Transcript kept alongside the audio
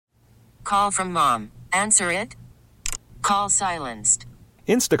call from mom. Answer it. Call silenced.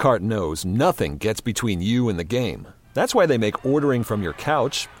 Instacart knows nothing gets between you and the game. That's why they make ordering from your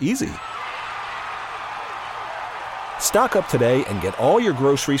couch easy. Stock up today and get all your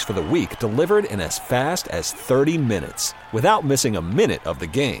groceries for the week delivered in as fast as 30 minutes without missing a minute of the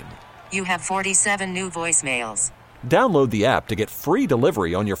game. You have 47 new voicemails. Download the app to get free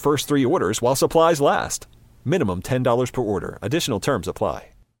delivery on your first 3 orders while supplies last. Minimum $10 per order. Additional terms apply.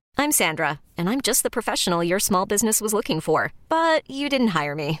 I'm Sandra, and I'm just the professional your small business was looking for. But you didn't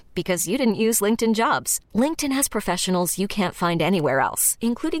hire me because you didn't use LinkedIn Jobs. LinkedIn has professionals you can't find anywhere else,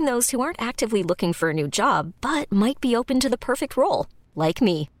 including those who aren't actively looking for a new job, but might be open to the perfect role, like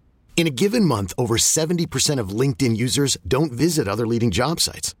me. In a given month, over 70% of LinkedIn users don't visit other leading job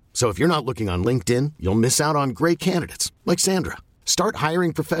sites. So if you're not looking on LinkedIn, you'll miss out on great candidates like Sandra. Start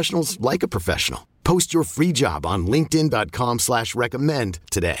hiring professionals like a professional. Post your free job on linkedin.com/recommend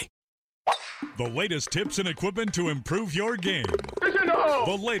today. The latest tips and equipment to improve your game.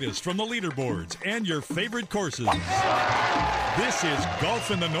 The latest from the leaderboards and your favorite courses. This is Golf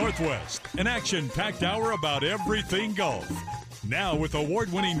in the Northwest, an action-packed hour about everything golf. Now with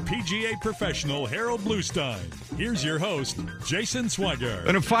award-winning PGA professional Harold Bluestein. Here's your host, Jason Swigert.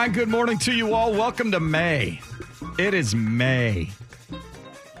 And a fine good morning to you all. Welcome to May. It is May.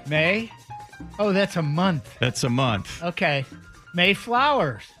 May? Oh, that's a month. That's a month. Okay. May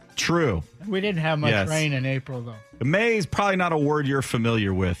flowers. True. We didn't have much rain in April, though. May is probably not a word you're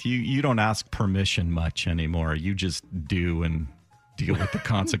familiar with. You don't ask permission much anymore. You just do and deal with the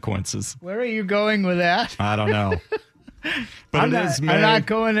consequences. Where are you going with that? I don't know. But I'm not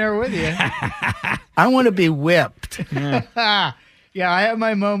going there with you. I want to be whipped. Yeah, I have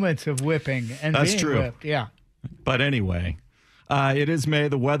my moments of whipping and That's being true. whipped. Yeah. But anyway, it is May.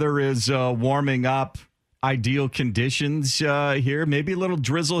 The weather is warming up. Ideal conditions here. Maybe a little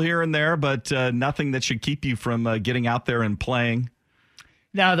drizzle here and there, but nothing that should keep you from getting out there and playing.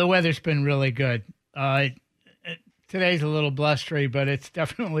 No, the weather's been really good. Today's a little blustery, but it's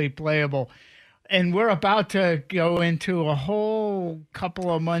definitely playable. And we're about to go into a whole couple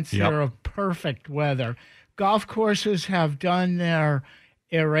of months here of perfect weather. Golf courses have done their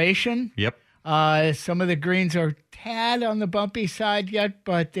aeration. Yep. Some of the greens are tad on the bumpy side yet,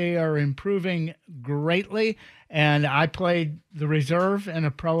 but they are improving greatly. And I played the reserve in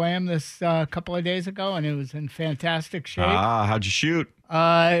a Pro-Am this couple of days ago, and it was in fantastic shape. How'd you shoot?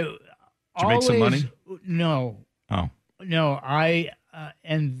 Did you make some money? No. Oh. No, I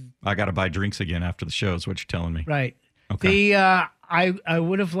got to buy drinks again after the show is what you're telling me. Right. Okay. I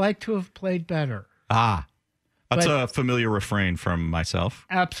would have liked to have played better. That's a familiar refrain from myself.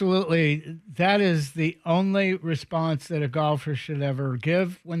 Absolutely. That is the only response that a golfer should ever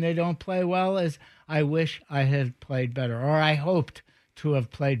give when they don't play well is, I wish I had played better, or I hoped to have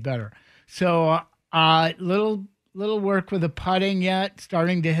played better. So little work with the putting yet,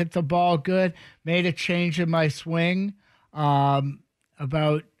 starting to hit the ball good. Made a change in my swing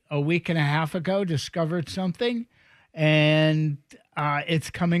about a week and a half ago, discovered something, and it's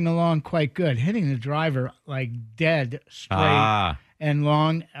coming along quite good. Hitting the driver like dead straight and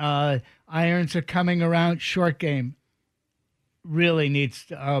long. Irons are coming around. Short game really needs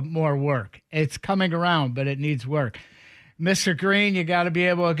more work. It's coming around, but it needs work. Mr. Green, you got to be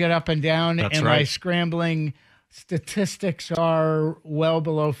able to get up and down. That's and right. my scrambling statistics are well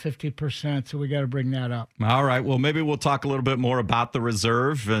below 50%, so we got to bring that up. All right. Well, maybe we'll talk a little bit more about the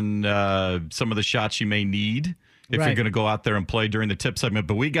reserve and some of the shots you may need if you're going to go out there and play during the tip segment.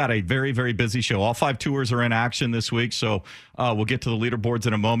 But we got a very, very busy show. All 5 tours are in action this week, so we'll get to the leaderboards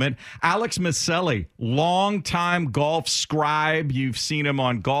in a moment. Alex Miceli, longtime golf scribe. You've seen him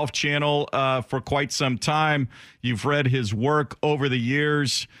on Golf Channel for quite some time. You've read his work over the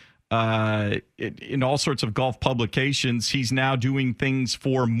years. In all sorts of golf publications. He's now doing things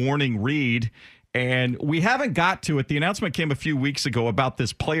for Morning Read, and we haven't got to it. The announcement came a few weeks ago about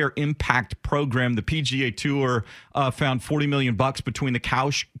this player impact program. The PGA Tour found $40 million between the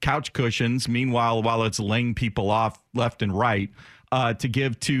couch cushions. Meanwhile, while it's laying people off left and right, to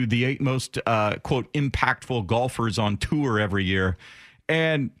give to the 8 most, quote, impactful golfers on tour every year.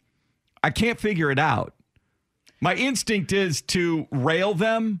 And I can't figure it out. My instinct is to rail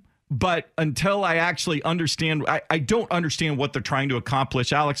them, but until I actually understand, I don't understand what they're trying to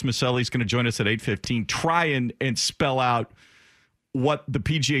accomplish. Alex Miceli is going to join us at 8:15. Try and spell out what the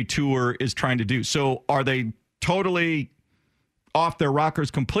PGA Tour is trying to do. So are they totally off their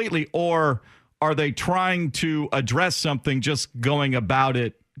rockers completely, or are they trying to address something just going about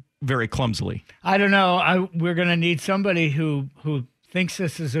it very clumsily? I don't know. We're going to need somebody who thinks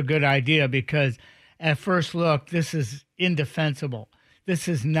this is a good idea, because at first look, this is indefensible. this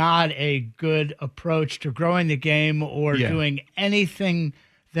is not a good approach to growing the game or doing anything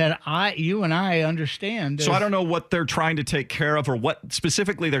that you and I understand. So I don't know what they're trying to take care of or what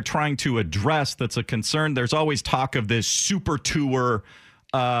specifically they're trying to address that's a concern. There's always talk of this super tour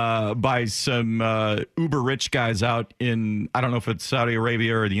by some uber rich guys out in, I don't know if it's Saudi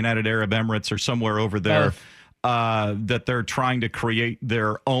Arabia or the United Arab Emirates or somewhere over there, that they're trying to create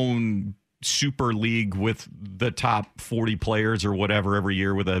their own super league with the top 40 players or whatever every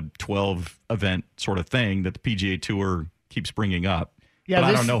year with a 12 event sort of thing that the PGA Tour keeps bringing up. Yeah, but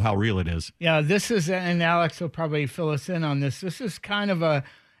I don't know how real it is. Yeah, this is, and Alex will probably fill us in on this. This is kind of an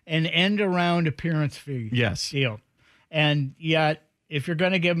end around appearance fee deal. And yet, if you're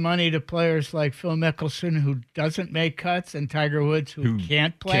going to give money to players like Phil Mickelson, who doesn't make cuts, and Tiger Woods, who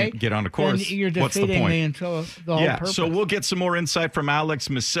can't play, can't get on the course, then you're defeating the whole purpose. So we'll get some more insight from Alex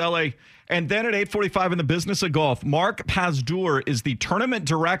Miceli. And then at 8:45 in the business of golf, Mark Pazdur is the tournament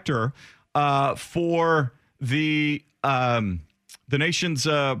director for the nation's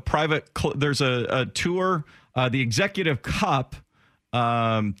private. There's a tour, the Executive Cup.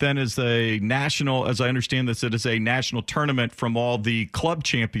 Then is a national, as I understand this, it is a national tournament from all the club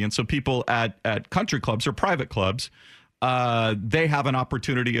champions. So people at country clubs or private clubs, they have an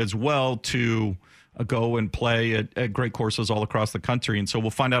opportunity as well to go and play at great courses all across the country. And so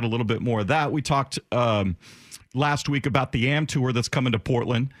we'll find out a little bit more of that. We talked last week about the AM Tour that's coming to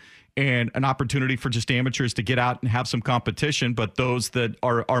Portland and an opportunity for just amateurs to get out and have some competition. But those that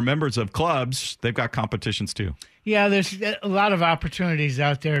are members of clubs, they've got competitions too. Yeah, there's a lot of opportunities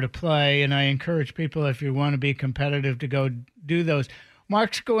out there to play, and I encourage people, if you want to be competitive, to go do those.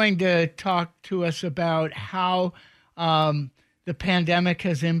 Mark's going to talk to us about how the pandemic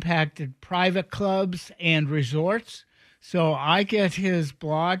has impacted private clubs and resorts. So I get his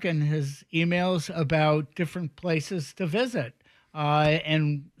blog and his emails about different places to visit.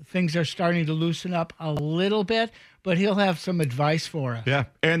 And things are starting to loosen up a little bit, but he'll have some advice for us. Yeah,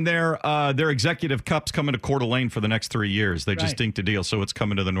 and their Executive Cup's coming to Coeur d'Alene for the next 3 years. They just inked a deal, so it's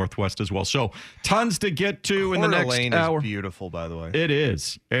coming to the Northwest as well. So tons to get to in the next hour. Coeur d'Alene is beautiful, by the way. It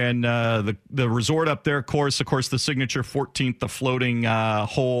is. And the resort up there, of course, the signature 14th, the floating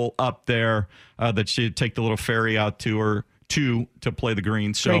hole up there that you take the little ferry out to play the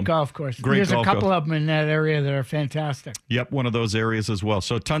greens. So great golf course. There's a couple of them in that area that are fantastic. Yep, one of those areas as well.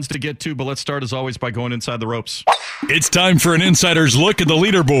 So tons to get to, but let's start as always by going inside the ropes. It's time for an insider's look at the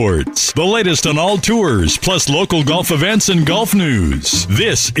leaderboards. The latest on all tours, plus local golf events and golf news.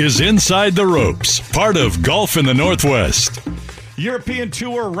 This is Inside the Ropes, part of Golf in the Northwest. European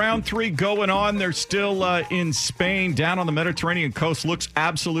Tour Round 3 going on. They're still in Spain, down on the Mediterranean coast. Looks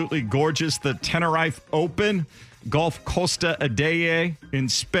absolutely gorgeous. The Tenerife Open. Golf Costa Adeye in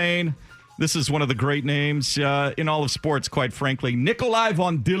Spain. This is one of the great names in all of sports, quite frankly. Nikolai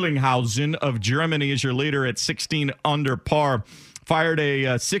von Dillinghausen of Germany is your leader at 16 under par. Fired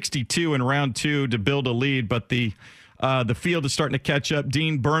a 62 in round 2 to build a lead, but the field is starting to catch up.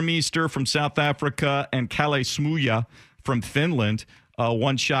 Dean Burmeister from South Africa and Kalle Smuja from Finland.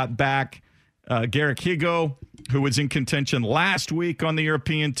 One shot back. Garrick Higo, who was in contention last week on the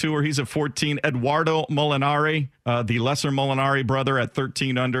European Tour. He's at 14. Eduardo Molinari, the lesser Molinari brother, at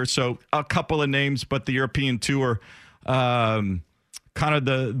 13 under. So a couple of names, but the European Tour, kind of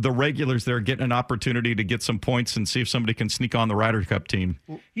the regulars there getting an opportunity to get some points and see if somebody can sneak on the Ryder Cup team.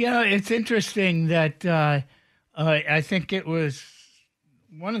 Yeah, it's interesting that I think it was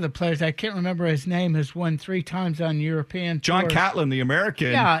one of the players, I can't remember his name, has won 3 times on European John tours. Catlin, the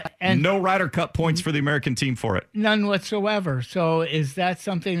American. Yeah, and no Ryder Cup points for the American team for it. None whatsoever. So is that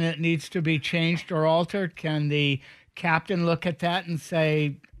something that needs to be changed or altered? Can the captain look at that and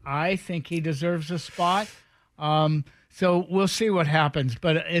say, I think he deserves a spot? So we'll see what happens.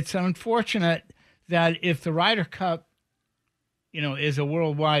 But it's unfortunate that if the Ryder Cup, is a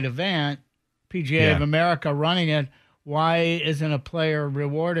worldwide event, PGA of America running it, why isn't a player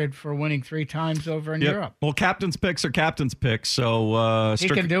rewarded for winning 3 times over in Europe? Well, captain's picks are captain's picks, so he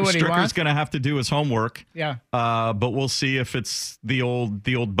can do what he wants. Stricker's going to have to do his homework. Yeah. But we'll see if it's the old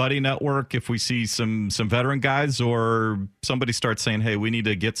buddy network, if we see some veteran guys, or somebody starts saying, hey, we need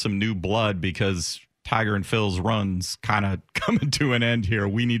to get some new blood because Tiger and Phil's run's kind of coming to an end here.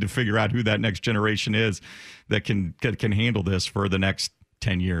 We need to figure out who that next generation is that can handle this for the next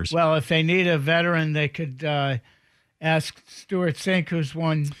 10 years. Well, if they need a veteran, they could ask Stuart Sink, who's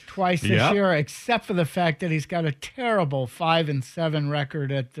won twice this year, except for the fact that he's got a terrible 5-7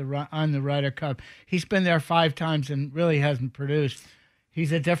 record on the Ryder Cup. He's been there 5 times and really hasn't produced.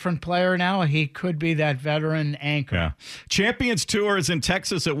 he's a different player now. He could be that veteran anchor. Yeah. Champions Tour is in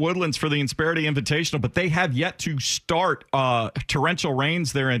Texas at Woodlands for the Insperity Invitational, but they have yet to start torrential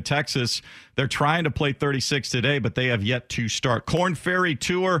rains there in Texas. They're trying to play 36 today, but they have yet to start. Korn Ferry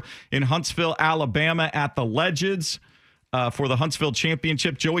Tour in Huntsville, Alabama at the Legends. For the Huntsville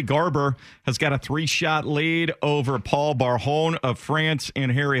Championship, Joey Garber has got a 3-shot lead over Paul Barjon of France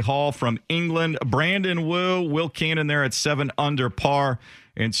and Harry Hall from England. Brandon Wu, Will Cannon there at 7 under par.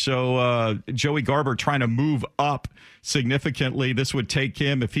 And so Joey Garber trying to move up significantly. This would take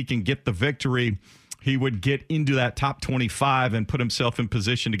him, if he can get the victory, he would get into that top 25 and put himself in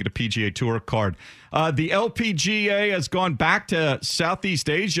position to get a PGA Tour card. The LPGA has gone back to Southeast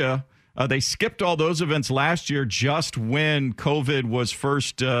Asia. They skipped all those events last year just when COVID was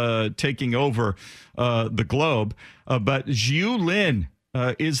first taking over the globe. But Zhu Lin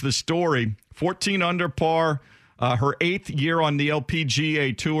is the story. 14 under par. Her 8th year on the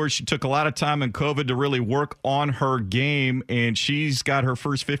LPGA Tour. She took a lot of time in COVID to really work on her game, and she's got her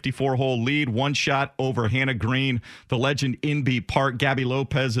first 54-hole lead, 1 shot over Hannah Green, the legend Inbee Park. Gabby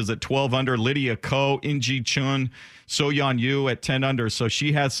Lopez is at 12 under. Lydia Ko, Inji Chun, So-Yeon Yu at 10 under. So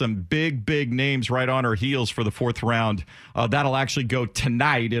she has some big, big names right on her heels for the 4th round. That'll actually go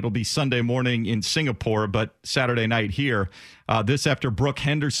tonight. It'll be Sunday morning in Singapore, but Saturday night here. This after Brooke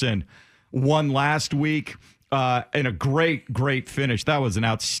Henderson won last week. And a great, great finish. That was an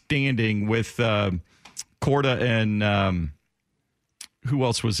outstanding with Korda and who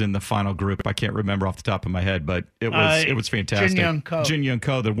else was in the final group? I can't remember off the top of my head, but it was fantastic. Jin Young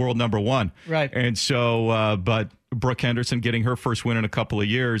Ko, the world number 1. Right. And so, but Brooke Henderson getting her first win in a couple of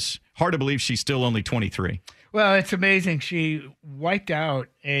years. Hard to believe she's still only 23. Well, it's amazing. She wiped out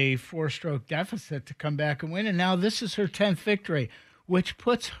a 4-stroke deficit to come back and win, and now this is her 10th victory, which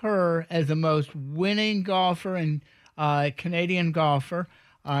puts her as the most winning golfer and Canadian golfer.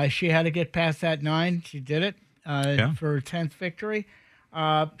 She had to get past that 9. She did it for her 10th victory.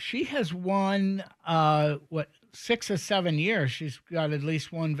 She has won, 6 or 7 years. She's got at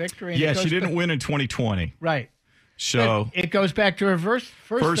least 1 victory. Yeah, she didn't win in 2020. Right. So but it goes back to her first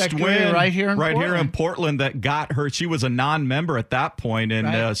victory win right here in Portland that got her. She was a non-member at that point,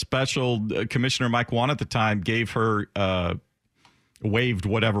 and Special Commissioner Mike Wan at the time gave her waived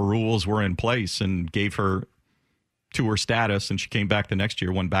whatever rules were in place and gave her tour status, and she came back the next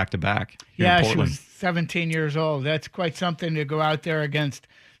year, won back-to-back. Yeah, she was 17 years old. That's quite something to go out there against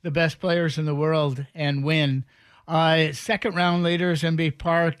the best players in the world and win. Second round leaders, Inbee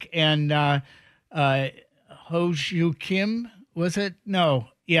Park and Ho Joo Kim, was it? No.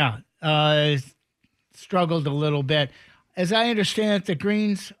 Yeah. Struggled a little bit. As I understand it, the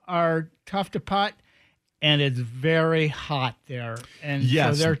greens are tough to putt, and it's very hot there. And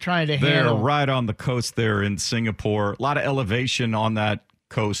so they're trying to handle. They're right on the coast there in Singapore. A lot of elevation on that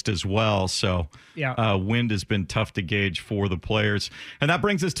coast as well. So wind has been tough to gauge for the players. And that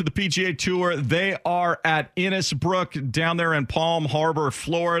brings us to the PGA Tour. They are at Innisbrook down there in Palm Harbor,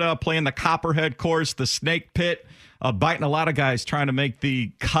 Florida, playing the Copperhead course, the Snake Pit, biting a lot of guys trying to make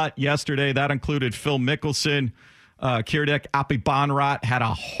the cut yesterday. That included Phil Mickelson. Kiradech Aphibarnrat had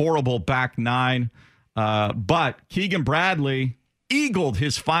a horrible back 9. But Keegan Bradley eagled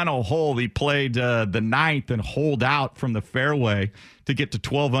his final hole. He played the 9th and holed out from the fairway to get to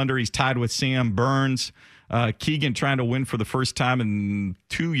 12 under. He's tied with Sam Burns. Keegan trying to win for the first time in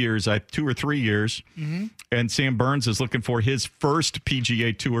 2 or 3 years. Mm-hmm. And Sam Burns is looking for his first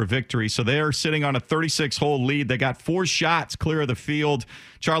PGA Tour victory. So they are sitting on a 36-hole lead. They got 4 shots clear of the field.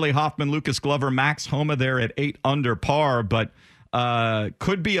 Charlie Hoffman, Lucas Glover, Max Homa there at 8 under par. But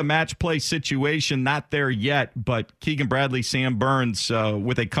could be a match play situation, not there yet, but Keegan Bradley, Sam Burns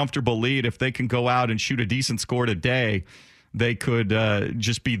with a comfortable lead. If they can go out and shoot a decent score today, they could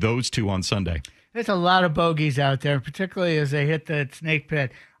just be those 2 on Sunday. There's a lot of bogeys out there, particularly as they hit the Snake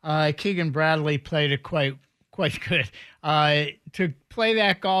Pit. Keegan Bradley played it quite good. To play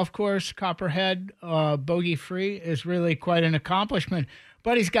that golf course, Copperhead, bogey-free, is really quite an accomplishment.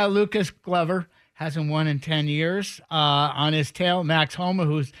 But he's got Lucas Glover, hasn't won in 10 years, on his tail. Max Homa,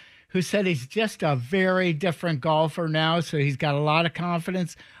 who said he's just a very different golfer now, so he's got a lot of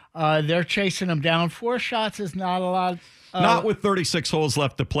confidence. They're chasing him down. 4 shots is not a lot. Not with 36 holes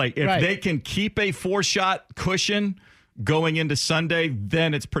left to play. If they can keep a 4-shot cushion going into Sunday,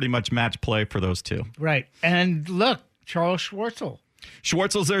 then it's pretty much match play for those 2. Right. And look, Charles Schwartzel.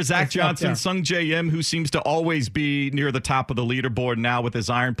 Schwartzel's there, Zach Johnson, Sung Jae Im, who seems to always be near the top of the leaderboard now with his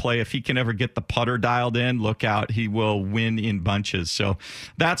iron play. If he can ever get the putter dialed in, look out, he will win in bunches. So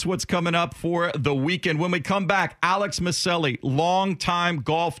that's what's coming up for the weekend. When we come back, Alex Maselli, longtime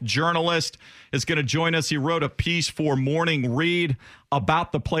golf journalist, is going to join us. He wrote a piece for Morning Read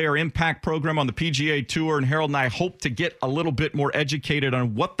about the Player Impact Program on the PGA Tour, and Harold and I hope to get a little bit more educated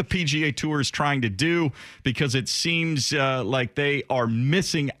on what the PGA Tour is trying to do, because it seems like they are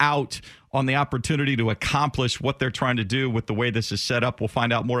missing out on the opportunity to accomplish what they're trying to do with the way this is set up. We'll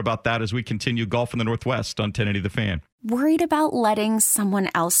find out more about that as we continue Golf in the Northwest on 1080 The Fan. Worried about letting someone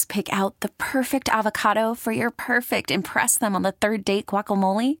else pick out the perfect avocado for your perfect impress them on the third date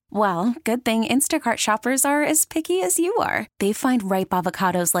guacamole? Well, good thing Instacart shoppers are as picky as you are. They find ripe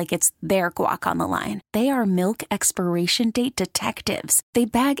avocados like it's their guac on the line. They are milk expiration date detectives. They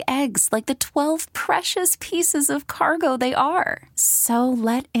bag eggs like the 12 precious pieces of cargo they are. So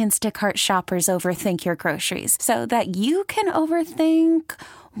let Instacart shoppers overthink your groceries so that you can overthink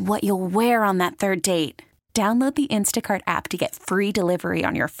what you'll wear on that third date. Download the Instacart app to get free delivery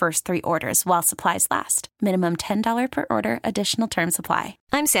on your first 3 orders while supplies last. Minimum $10 per order. Additional terms apply.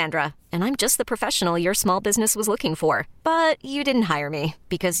 I'm Sandra, and I'm just the professional your small business was looking for. But you didn't hire me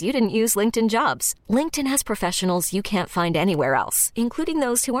because you didn't use LinkedIn Jobs. LinkedIn has professionals you can't find anywhere else, including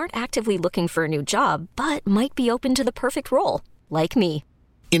those who aren't actively looking for a new job, but might be open to the perfect role, like me.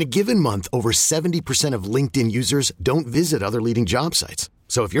 In a given month, over 70% of LinkedIn users don't visit other leading job sites.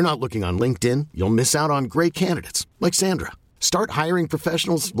 So if you're not looking on LinkedIn, you'll miss out on great candidates like Sandra. Start hiring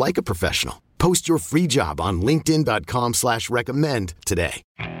professionals like a professional. Post your free job on linkedin.com/recommend today.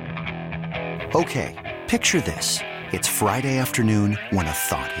 Okay, picture this. It's Friday afternoon when a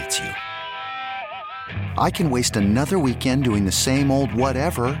thought hits you. I can waste another weekend doing the same old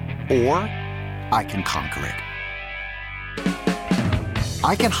whatever, or I can conquer it.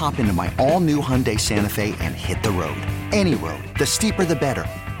 I can hop into my all-new Hyundai Santa Fe and hit the road. Any road. The steeper, the better.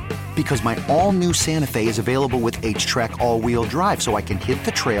 Because my all-new Santa Fe is available with H-Track all-wheel drive, so I can hit the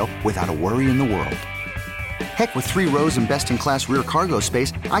trail without a worry in the world. Heck, with 3 rows and best-in-class rear cargo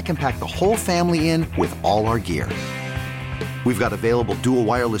space, I can pack the whole family in with all our gear. We've got available dual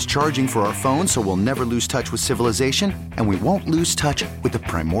wireless charging for our phones, so we'll never lose touch with civilization, and we won't lose touch with the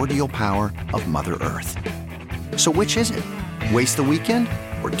primordial power of Mother Earth. So which is it? Waste the weekend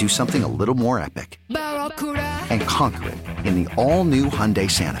or do something a little more epic? And conquer it in the all-new Hyundai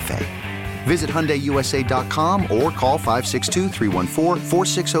Santa Fe. Visit HyundaiUSA.com or call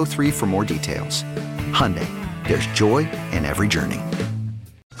 562-314-4603 for more details. Hyundai, there's joy in every journey.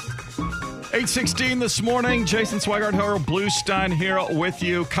 8:16 this morning. Jason Swigart, Harold Bluestein here with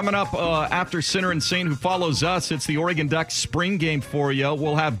you. Coming up after Sinner and Saint, who follows us, it's the Oregon Ducks spring game for you.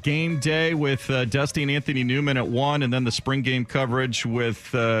 We'll have game day with Dusty and Anthony Newman at 1, and then the spring game coverage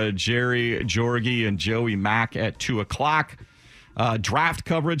with Jerry Jorge and Joey Mack at 2 o'clock. Draft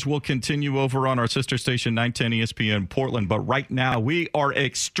coverage will continue over on our sister station, 910 ESPN Portland. But right now, we are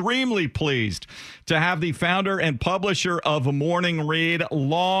extremely pleased to have the founder and publisher of A Morning Read,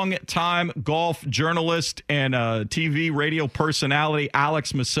 longtime golf journalist and TV radio personality,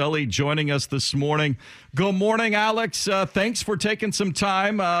 Alex Maselli, joining us this morning. Good morning, Alex. Thanks for taking some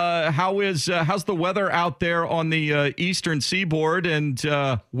time. How's the weather out there on the eastern seaboard? And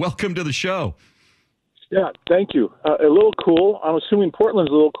welcome to the show. Yeah, thank you. A little cool. I'm assuming Portland's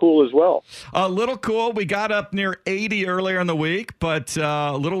a little cool as well. A little cool. We got up near 80 earlier in the week, but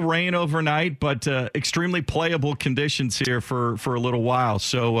a little rain overnight, but extremely playable conditions here for a little while.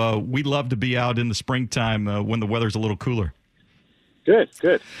 So we love to be out in the springtime when the weather's a little cooler. Good.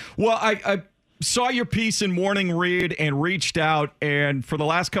 Well, I saw your piece in Morning Read and reached out, and for the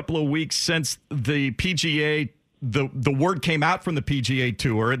last couple of weeks since the PGA the word came out from the PGA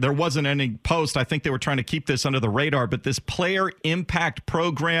Tour, there wasn't any post. I think they were trying to keep this under the radar, but this Player Impact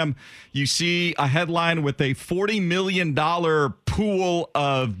Program, you see a headline with a $40 million pool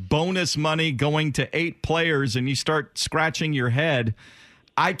of bonus money going to 8 players, and you start scratching your head.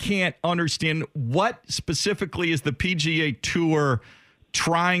 I can't understand what specifically is the PGA Tour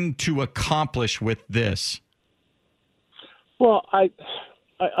trying to accomplish with this. Well, I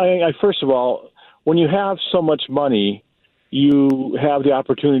first of all, when you have so much money, you have the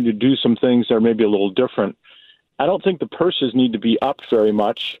opportunity to do some things that are maybe a little different. I don't think the purses need to be up very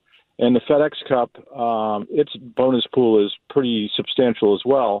much. And the FedEx Cup, its bonus pool is pretty substantial as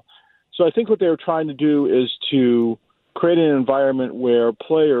well. So I think what they were trying to do is to create an environment where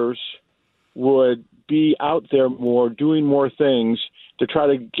players would be out there more, doing more things to try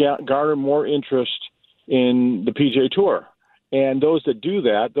to garner more interest in the PGA Tour. And those that do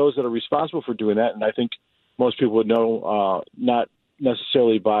that, those that are responsible for doing that, and I think most people would know, not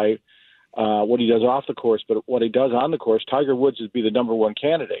necessarily by what he does off the course, but what he does on the course, Tiger Woods would be the number one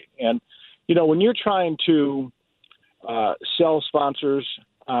candidate. And, you know, when you're trying to sell sponsors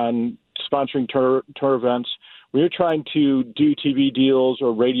on sponsoring tour events, when you're trying to do TV deals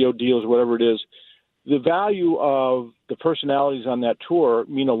or radio deals, whatever it is, the value of the personalities on that tour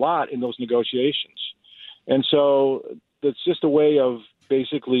mean a lot in those negotiations. And so it's just a way of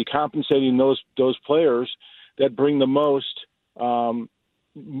basically compensating those players that bring the most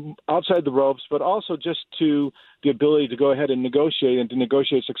outside the ropes, but also just to the ability to go ahead and negotiate and to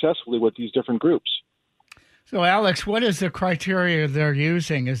negotiate successfully with these different groups. So, Alex, what is the criteria they're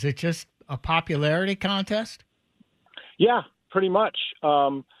using? Is it just a popularity contest? Yeah, pretty much.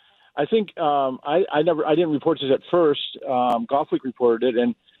 I think I didn't report this at first. Golf Week reported it,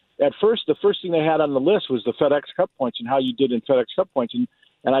 and at first, the first thing they had on the list was the FedEx Cup points and how you did in FedEx Cup points.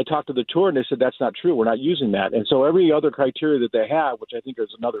 And I talked to the tour, and they said that's not true. We're not using that. And so every other criteria that they have, which I think is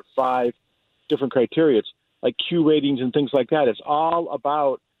another 5 different criteria, it's like Q ratings and things like that. It's all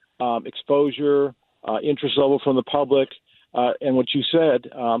about exposure, interest level from the public, and what you said.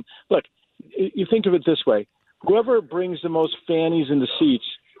 Look, you think of it this way: whoever brings the most fannies in the seats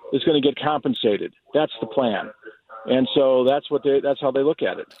is going to get compensated. That's the plan, and so that's how they look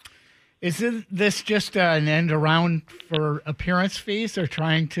at it. Is this just an end around for appearance fees? They're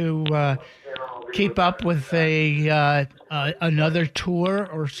trying to keep up with another tour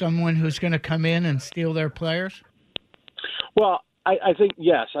or someone who's going to come in and steal their players? Well, I think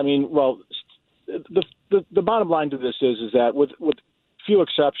yes. I mean, well, the bottom line to this is that with few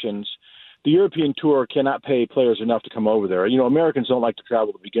exceptions, the European Tour cannot pay players enough to come over there. You know, Americans don't like to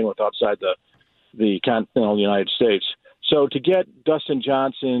travel to begin with outside the continental United States. So to get Dustin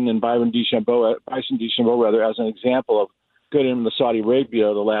Johnson and Bryson DeChambeau, as an example of getting him to Saudi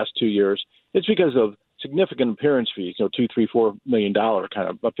Arabia the last 2 years, it's because of significant appearance fees, $2, $3, $4 million kind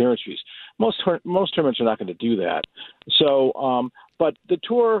of appearance fees. Most tournaments are not going to do that. So, but the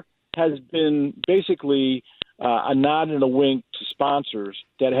tour has been basically a nod and a wink to sponsors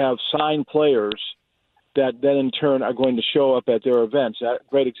that have signed players that then in turn are going to show up at their events. A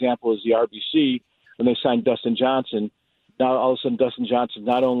great example is the RBC when they signed Dustin Johnson. Now, all of a sudden, Dustin Johnson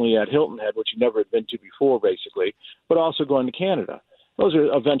not only at Hilton Head, which he never had been to before, basically, but also going to Canada. Those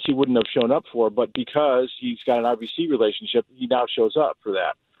are events he wouldn't have shown up for, but because he's got an RBC relationship, he now shows up for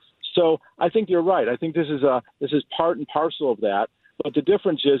that. So I think you're right. I think this is part and parcel of that. But the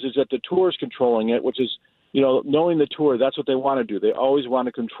difference is that the tour is controlling it, which is, knowing the tour, that's what they want to do. They always want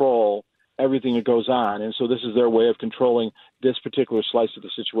to control everything that goes on. And so this is their way of controlling this particular slice of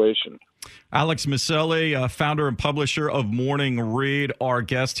the situation. Alex Miceli, founder and publisher of Morning Read, our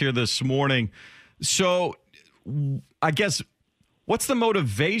guest here this morning. So I guess what's the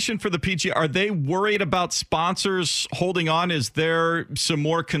motivation for the PGA? Are they worried about sponsors holding on? Is there some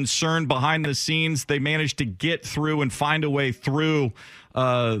more concern behind the scenes? They managed to get through and find a way through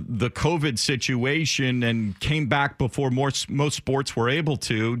the COVID situation and came back before most sports were able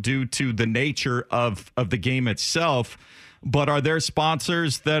to, due to the nature of the game itself. But are there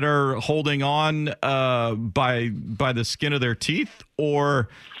sponsors that are holding on by the skin of their teeth, or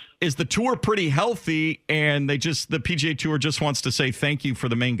is the tour pretty healthy and the PGA Tour just wants to say thank you for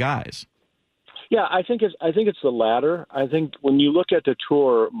the main guys? Yeah, I think it's the latter. I think when you look at the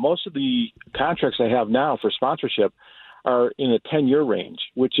tour, most of the contracts they have now for sponsorship are in a 10-year range,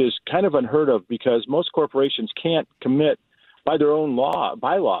 which is kind of unheard of because most corporations can't commit by their own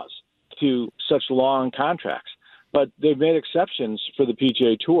bylaws to such long contracts. But they've made exceptions for the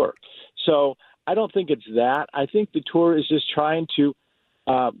PGA Tour. So I don't think it's that. I think the tour is just trying to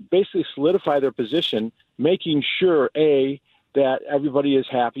basically solidify their position, making sure, A, that everybody is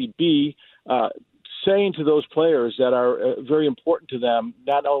happy, B, saying to those players that are very important to them,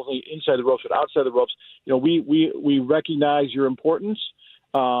 not only inside the ropes but outside the ropes, we recognize your importance,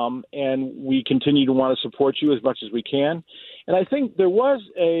 and we continue to want to support you as much as we can. And I think there was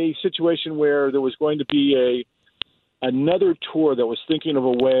a situation where there was going to be another tour that was thinking of a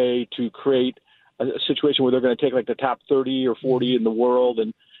way to create a situation where they're going to take like the top 30 or 40 in the world,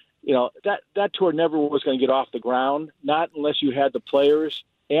 and that tour never was going to get off the ground, not unless you had the players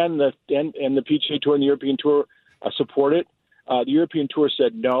and the PGA Tour and the European Tour support it. The European Tour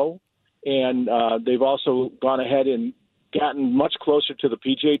said no, and they've also gone ahead and gotten much closer to the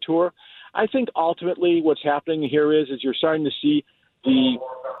PGA Tour. I think ultimately what's happening here is you're starting to see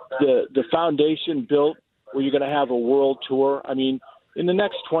the foundation built where you're going to have a world tour. I mean, in the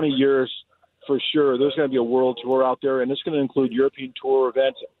next 20 years, for sure, there's going to be a world tour out there, and it's going to include European Tour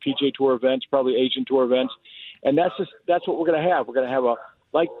events, PGA Tour events, probably Asian Tour events, and that's what we're going to have. We're going to have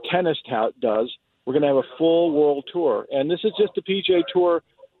like tennis does. We're going to have a full world tour, and this is just the PGA Tour,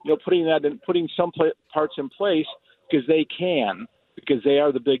 putting some parts in place because they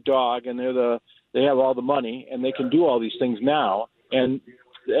are the big dog, and they have all the money, and they can do all these things now. And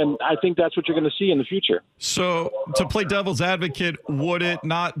and I think that's what you're going to see in the future. So, to play devil's advocate, would it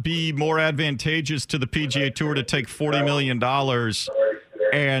not be more advantageous to the PGA Tour to take $40 million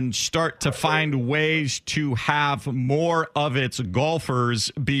and start to find ways to have more of its golfers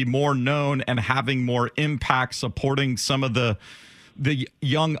be more known and having more impact, supporting some of the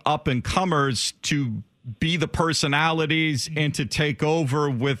young up-and-comers to be the personalities and to take over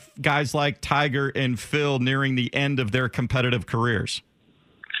with guys like Tiger and Phil nearing the end of their competitive careers?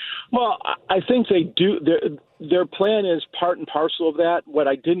 Well, I think they do. Their plan is part and parcel of that. What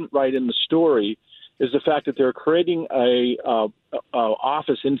I didn't write in the story is the fact that they're creating a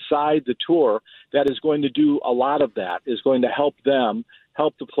office inside the tour that is going to do a lot of that, is going to help them,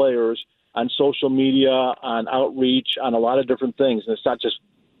 help the players on social media, on outreach, on a lot of different things. And it's not just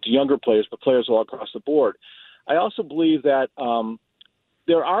the younger players, but players all across the board. I also believe that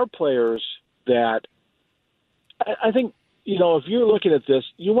there are players that I think, if you're looking at this,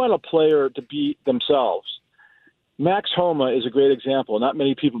 you want a player to be themselves. Max Homa is a great example. Not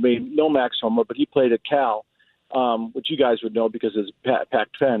many people may know Max Homa, but he played at Cal, which you guys would know because it's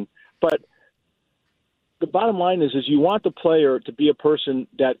Pac-10. But the bottom line is you want the player to be a person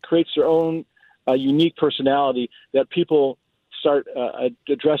that creates their own unique personality that people start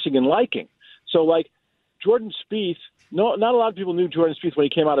addressing and liking. So, like Jordan Spieth, not a lot of people knew Jordan Spieth when he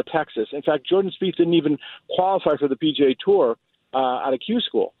came out of Texas. In fact, Jordan Spieth didn't even qualify for the PGA Tour out of Q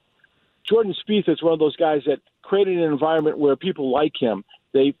School. Jordan Spieth is one of those guys that created an environment where people like him,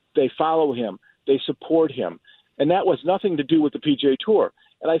 they follow him, they support him, and that was nothing to do with the PGA Tour.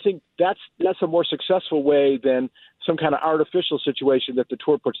 And I think that's a more successful way than some kind of artificial situation that the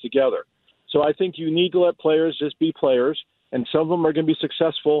tour puts together. So I think you need to let players just be players, and some of them are going to be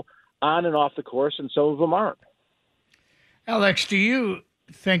successful on and off the course, and some of them aren't. Alex, do you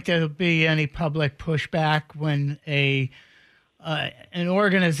think there'll be any public pushback when an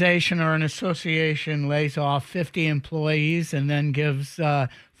organization or an association lays off 50 employees and then gives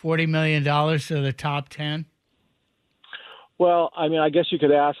 $40 million to the top 10? Well, I mean, I guess you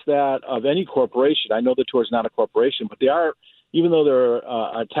could ask that of any corporation. I know the tour is not a corporation, but they are, even though they're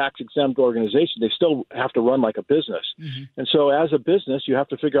a tax-exempt organization, they still have to run like a business. Mm-hmm. And so as a business, you have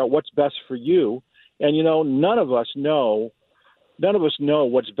to figure out what's best for you. And, none of us know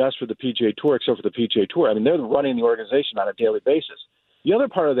what's best for the PGA Tour except for the PGA Tour. I mean, they're running the organization on a daily basis. The other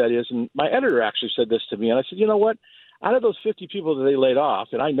part of that is, and my editor actually said this to me, and I said, you know what? Out of those 50 people that they laid off,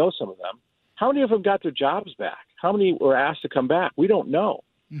 and I know some of them, how many of them got their jobs back? How many were asked to come back? We don't know.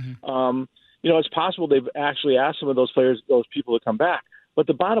 Mm-hmm. It's possible they've actually asked some of those people to come back. But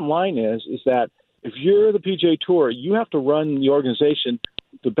the bottom line is that if you're the PGA Tour, you have to run the organization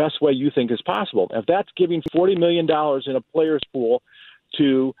the best way you think is possible. If that's giving $40 million in a players pool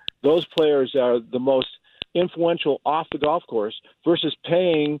to those players that are the most influential off the golf course versus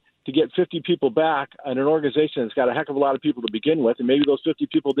paying to get 50 people back in an organization that's got a heck of a lot of people to begin with, and maybe those 50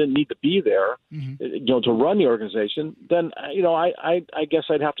 people didn't need to be there, mm-hmm. To run the organization, then, I guess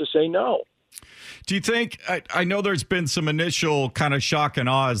I'd have to say no. Do you think, I know there's been some initial kind of shock and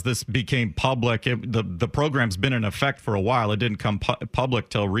awe as this became public. The program's been in effect for a while. It didn't come public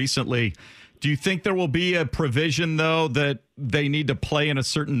till recently. Do you think there will be a provision, though, that they need to play in a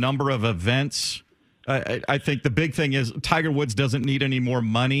certain number of events? I think the big thing is Tiger Woods doesn't need any more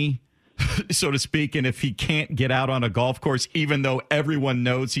money, so to speak, and if he can't get out on a golf course, even though everyone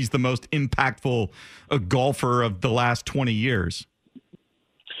knows he's the most impactful golfer of the last 20 years.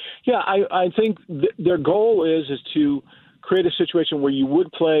 Yeah, I think their goal is to create a situation where you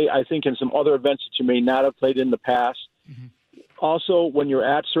would play, I think, in some other events that you may not have played in the past. Mm-hmm. Also, when you're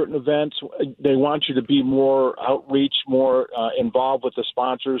at certain events, they want you to be more outreach, more involved with the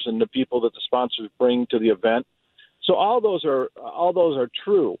sponsors and the people that the sponsors bring to the event. So all those are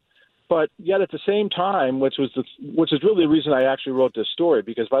true. But yet at the same time, which is really the reason I actually wrote this story,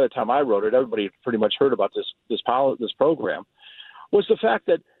 because by the time I wrote it, everybody had pretty much heard about this program, was the fact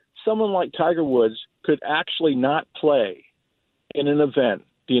that someone like Tiger Woods could actually not play in an event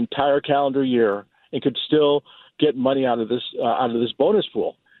the entire calendar year and could still get money out of this bonus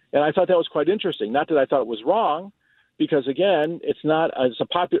pool. And I thought that was quite interesting. Not that I thought it was wrong, because again, it's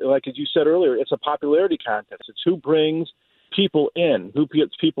like as you said earlier, it's a popularity contest. It's who brings people in, who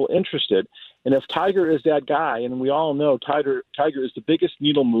gets people interested. And if Tiger is that guy, and we all know Tiger is the biggest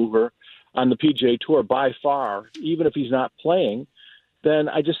needle mover on the PGA Tour by far, even if he's not playing, then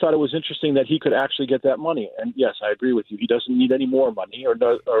I just thought it was interesting that he could actually get that money. And yes, I agree with you. He doesn't need any more money, or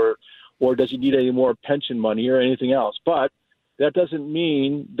does he need any more pension money or anything else? But that doesn't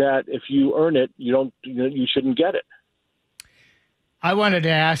mean that if you earn it, you shouldn't get it. I wanted to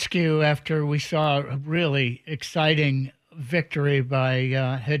ask you, after we saw a really exciting victory by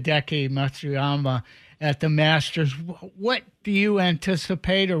Hideki Matsuyama at the Masters. What do you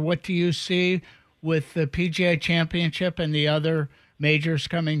anticipate, or what do you see with the PGA Championship and the other majors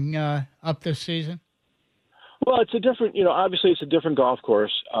coming up this season? Well, it's a different, obviously it's a different golf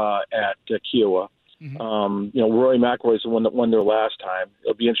course at Kiowa. Mm-hmm. Rory McIlroy is the one that won there last time.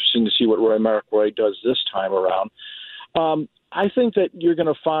 It'll be interesting to see what Rory McIlroy does this time around. I think that you're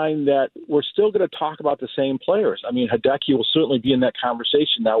going to find that we're still going to talk about the same players. I mean, Hideki will certainly be in that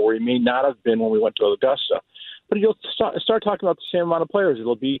conversation now, where he may not have been when we went to Augusta. But you'll start talking about the same amount of players.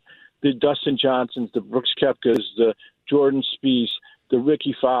 It'll be the Dustin Johnsons, the Brooks Koepkas, the Jordan Spieth, the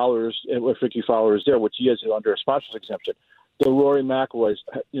Ricky Fowlers, if Ricky Fowler is there, which he is under a sponsors exemption, the Rory McIlroys.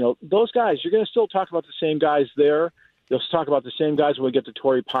 Those guys, you're going to still talk about the same guys there. You'll talk about the same guys when we get to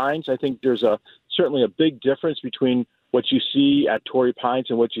Torrey Pines. I think there's certainly a big difference between what you see at Torrey Pines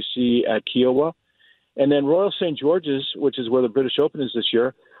and what you see at Kiowa. And then Royal St. George's, which is where the British Open is this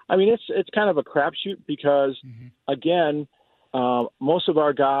year, I mean, it's kind of a crapshoot because, again, most of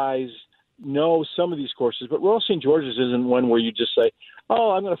our guys know some of these courses, but Royal St. George's isn't one where you just say,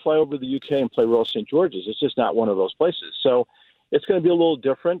 oh, I'm going to fly over to the UK and play Royal St. George's. It's just not one of those places. So it's going to be a little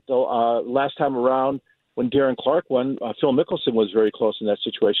different. Last time around, when Darren Clark won, Phil Mickelson was very close in that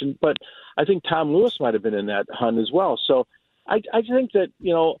situation. But I think Tom Lewis might have been in that hunt as well. So I think that,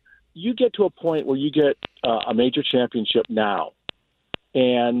 you get to a point where you get a major championship now,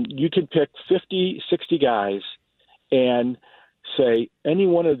 and you can pick 50, 60 guys and say any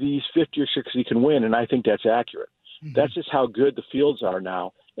one of these 50 or 60 can win, and I think that's accurate. Mm-hmm. That's just how good the fields are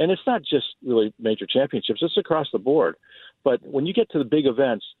now. And it's not just really major championships. It's across the board. But when you get to the big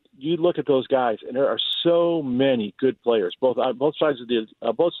events, you look at those guys, and there are so many good players, both sides,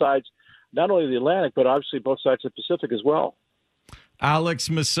 not only the Atlantic, but obviously both sides of the Pacific as well. Alex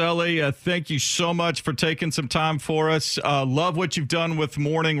Miceli, thank you so much for taking some time for us. Love what you've done with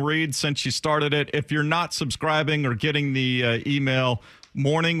Morning Read since you started it. If you're not subscribing or getting the email,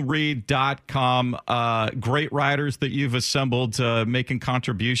 morningread.com. Great writers that you've assembled, making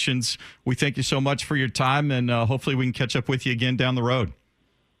contributions. We thank you so much for your time, and hopefully we can catch up with you again down the road.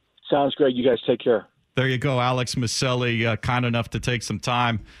 Sounds great. You guys take care. There you go. Alex Miceli, kind enough to take some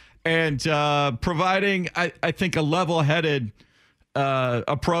time and providing, I think, a level-headed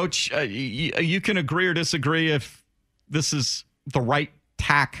approach. You can agree or disagree if this is the right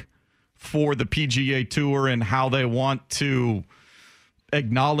tack for the PGA Tour and how they want to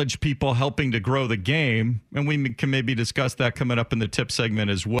acknowledge people helping to grow the game. And we can maybe discuss that coming up in the tip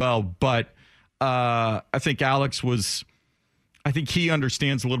segment as well. But I think he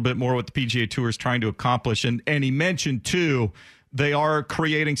understands a little bit more what the PGA Tour is trying to accomplish. And he mentioned, too, they are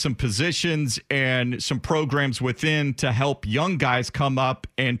creating some positions and some programs within to help young guys come up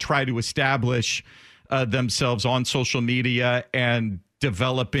and try to establish themselves on social media and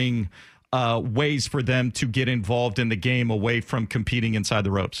developing ways for them to get involved in the game away from competing inside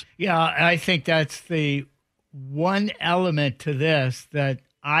the ropes. Yeah, I think that's the one element to this that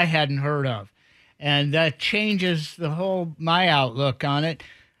I hadn't heard of. And that changes my outlook on it.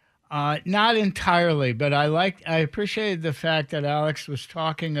 Not entirely, but I appreciated the fact that Alex was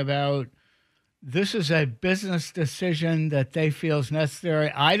talking about this is a business decision that they feel is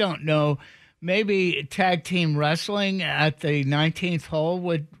necessary. I don't know. Maybe tag team wrestling at the 19th hole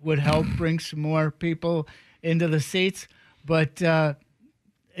would help bring some more people into the seats. But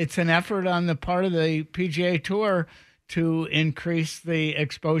it's an effort on the part of the PGA Tour to increase the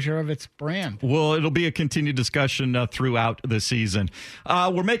exposure of its brand. Well, it'll be a continued discussion throughout the season.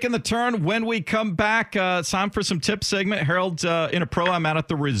 We're making the turn. When we come back, it's time for some tip segment. Harold, in a pro, I'm out at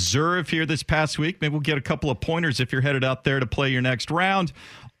the Reserve here this past week. Maybe we'll get a couple of pointers if you're headed out there to play your next round.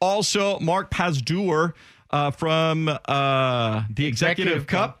 Also, Mark Pazdur from the Executive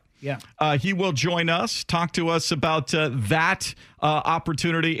Cup. Yeah. He will join us, talk to us about that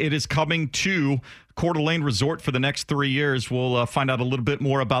opportunity. It is coming to Coeur d'Alene Resort for the next 3 years. We'll find out a little bit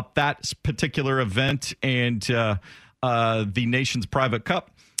more about that particular event and the nation's private cup,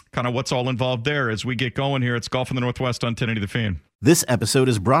 kind of what's all involved there as we get going here. It's Golf in the Northwest on 1080 The Fan. This episode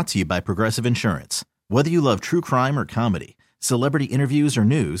is brought to you by Progressive Insurance. Whether you love true crime or comedy, celebrity interviews or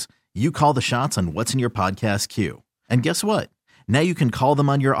news, you call the shots on what's in your podcast queue. And guess what? Now you can call them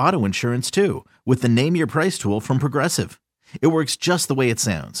on your auto insurance too with the Name Your Price tool from Progressive. It works just the way it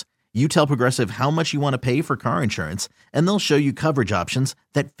sounds. You tell Progressive how much you want to pay for car insurance, and they'll show you coverage options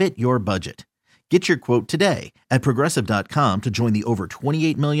that fit your budget. Get your quote today at Progressive.com to join the over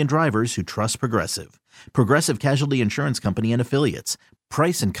 28 million drivers who trust Progressive. Progressive Casualty Insurance Company and Affiliates.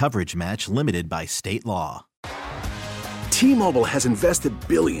 Price and coverage match limited by state law. T-Mobile has invested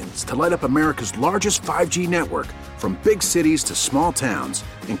billions to light up America's largest 5G network, from big cities to small towns,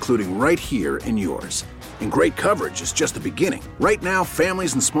 including right here in yours. And great coverage is just the beginning. Right now,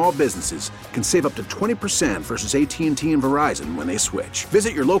 families and small businesses can save up to 20% versus AT&T and Verizon when they switch.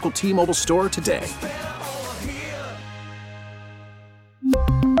 Visit your local T-Mobile store today.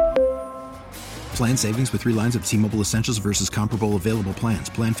 Plan savings with 3 lines of T-Mobile Essentials versus comparable available plans.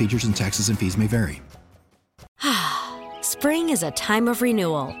 Plan features and taxes and fees may vary. Spring is a time of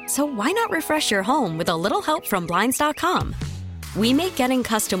renewal, so why not refresh your home with a little help from Blinds.com? We make getting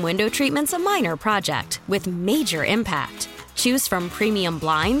custom window treatments a minor project with major impact. Choose from premium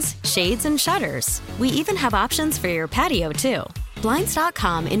blinds, shades, and shutters. We even have options for your patio, too.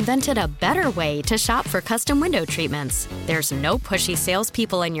 Blinds.com invented a better way to shop for custom window treatments. There's no pushy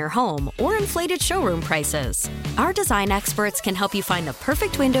salespeople in your home or inflated showroom prices. Our design experts can help you find the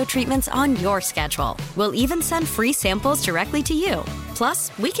perfect window treatments on your schedule. We'll even send free samples directly to you.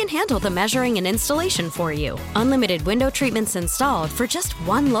 Plus, we can handle the measuring and installation for you. Unlimited window treatments installed for just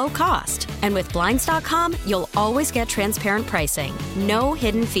one low cost. And with Blinds.com, you'll always get transparent pricing. No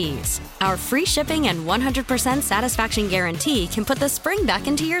hidden fees. Our free shipping and 100% satisfaction guarantee can put the spring back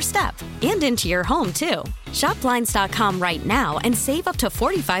into your step and into your home, too. Shop Blinds.com right now and save up to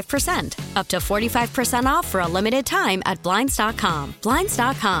 45%. Up to 45% off for a limited time at Blinds.com.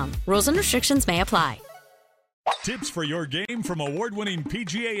 Blinds.com. Rules and restrictions may apply. Tips for your game from award-winning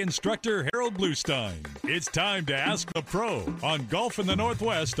PGA instructor Harold Bluestein. It's time to Ask the Pro on Golf in the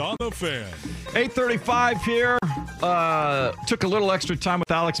Northwest on The Fan. 8:35 here. Took a little extra time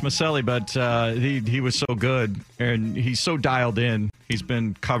with Alex Maselli, but he was so good, and he's so dialed in. He's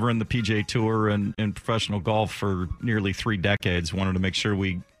been covering the PGA Tour and professional golf for nearly 3 decades. Wanted to make sure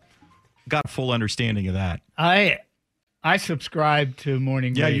we got full understanding of that. I subscribe to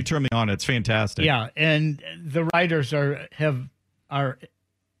Morning Yeah, Read. you turned me on. It's fantastic. Yeah, and the writers are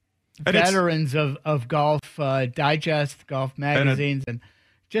veterans of golf digest, golf magazines, and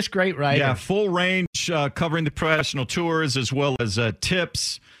just great writers. Yeah, full range covering the professional tours as well as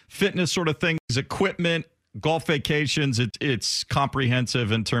tips, fitness sort of things, equipment, golf vacations. It's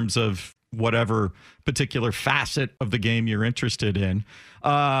comprehensive in terms of whatever particular facet of the game you're interested in.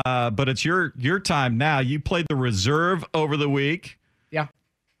 But it's your time now. You played the reserve over the week. Yeah.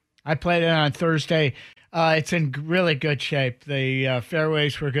 I played it on Thursday. It's in really good shape. The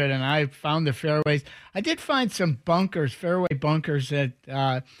fairways were good, and I found the fairways. I did find some bunkers, fairway bunkers, that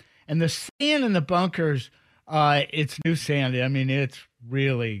and the sand in the bunkers, it's new sand. I mean, it's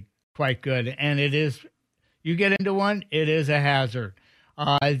really quite good. And it is, you get into one, it is a hazard.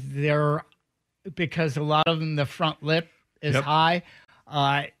 Because a lot of them, the front lip is high.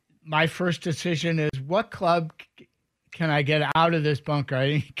 My first decision is, what club can I get out of this bunker? I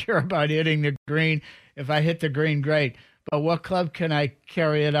didn't care about hitting the green. If I hit the green, great. But what club can I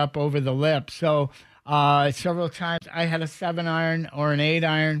carry it up over the lip? So several times I had a 7-iron or an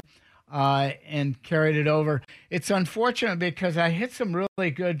 8-iron and carried it over. It's unfortunate because I hit some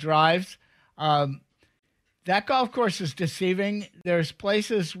really good drives. That golf course is deceiving. There's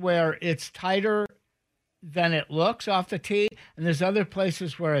places where it's tighter than it looks off the tee, and there's other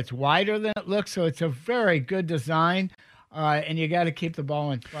places where it's wider than it looks. So it's a very good design, and you got to keep the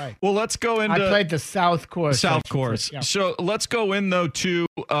ball in play. Well, let's go into... I played the South Course. South Course. Yeah. So let's go in, though, to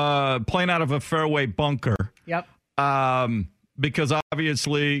playing out of a fairway bunker. Yep. Because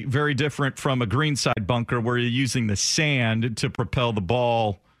obviously very different from a greenside bunker where you're using the sand to propel the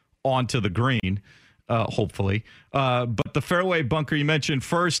ball onto the green. Hopefully. But the fairway bunker you mentioned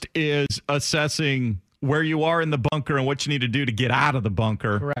first is assessing where you are in the bunker and what you need to do to get out of the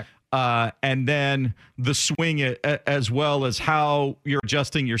bunker. Correct. And then the swing as well as how you're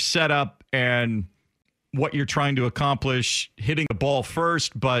adjusting your setup and what you're trying to accomplish, hitting the ball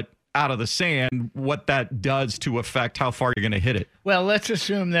first, but out of the sand, what that does to affect how far you're going to hit it. Well, let's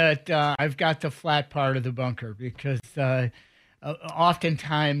assume that I've got the flat part of the bunker, because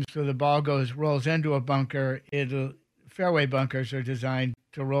oftentimes when the ball rolls into a bunker, fairway bunkers are designed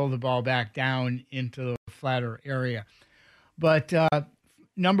to roll the ball back down into the flatter area. But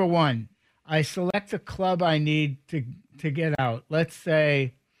number one, I select the club I need to get out. Let's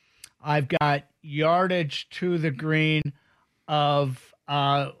say I've got yardage to the green of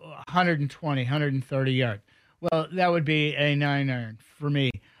 120, 130 yards. Well, that would be a 9-iron for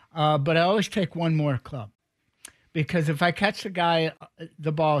me. But I always take one more club, because if I catch the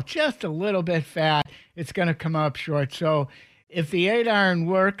ball just a little bit fat, it's going to come up short. So if the 8-iron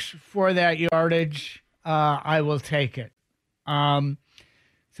works for that yardage, I will take it.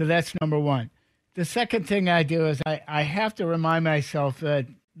 So that's number one. The second thing I do is I have to remind myself that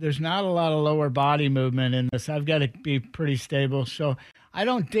there's not a lot of lower body movement in this. I've got to be pretty stable. So I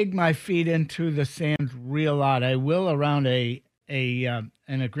don't dig my feet into the sand real lot. I will around in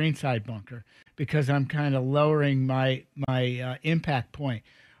a greenside bunker because I'm kind of lowering my impact point.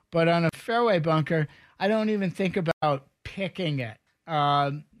 But on a fairway bunker, I don't even think about picking it.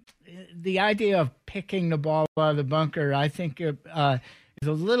 The idea of picking the ball out of the bunker, I think is a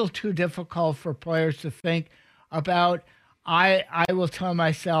little too difficult for players to think about. I will tell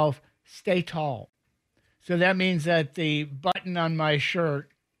myself, stay tall. So that means that the button on my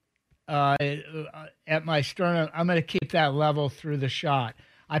shirt at my sternum, I'm going to keep that level through the shot.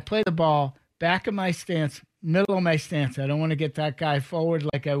 I play the ball back of my stance, middle of my stance. I don't want to get that guy forward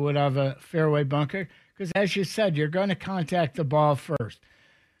like I would have a fairway bunker because, as you said, you're going to contact the ball first.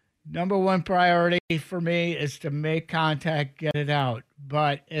 Number one priority for me is to make contact, get it out.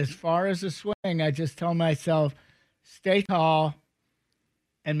 But as far as the swing, I just tell myself, stay tall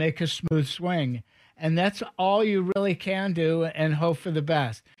and make a smooth swing. And that's all you really can do and hope for the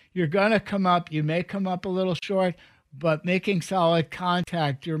best. You're going to come up. You may come up a little short, but making solid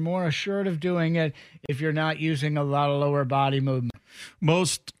contact, you're more assured of doing it if you're not using a lot of lower body movement.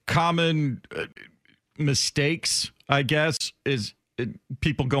 Most common mistakes, I guess, is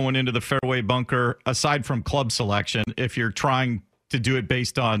people going into the fairway bunker, aside from club selection, if you're trying to do it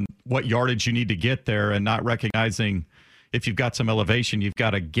based on what yardage you need to get there and not recognizing if you've got some elevation, you've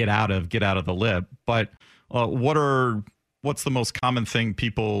got to get out of the lip. But what's the most common thing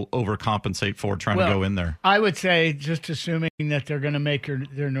people overcompensate for trying to go in there? I would say just assuming that they're going to make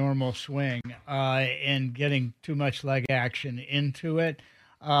their normal swing and getting too much leg action into it,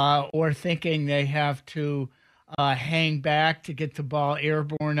 or thinking they have to hang back to get the ball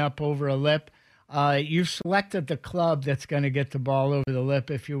airborne up over a lip. You've selected the club that's going to get the ball over the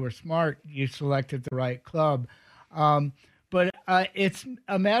lip. If you were smart, you selected the right club. But it's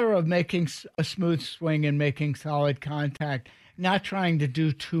a matter of making a smooth swing and making solid contact, not trying to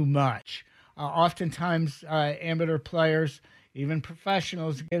do too much. Oftentimes, amateur players, even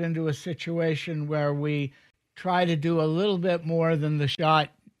professionals, get into a situation where we try to do a little bit more than the shot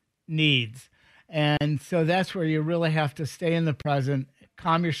needs. And so that's where you really have to stay in the present,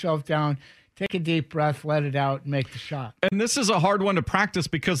 calm yourself down, take a deep breath, let it out, and make the shot. And this is a hard one to practice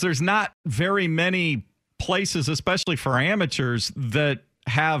because there's not very many places, especially for amateurs, that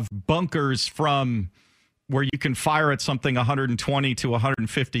have bunkers from where you can fire at something 120 to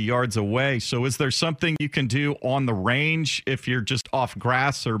 150 yards away. So is there something you can do on the range if you're just off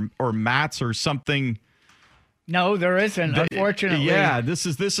grass or mats or something? No, there isn't, unfortunately. Yeah, this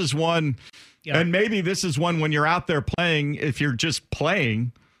is one. Yeah. And maybe this is one when you're out there playing, if you're just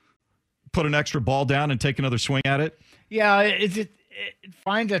playing, put an extra ball down and take another swing at it. Yeah,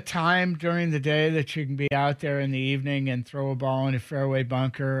 find a time during the day that you can be out there in the evening and throw a ball in a fairway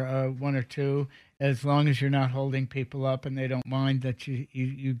bunker, one or two, as long as you're not holding people up and they don't mind that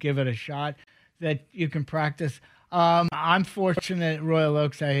you give it a shot, that you can practice. I'm fortunate at Royal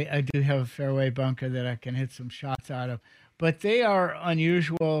Oaks, I do have a fairway bunker that I can hit some shots out of. But they are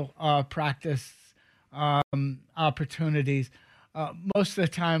unusual practice opportunities. Most of the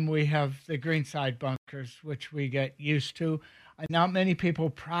time we have the greenside bunkers, which we get used to. Not many people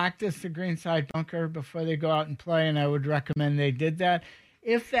practice the greenside bunker before they go out and play, and I would recommend they did that.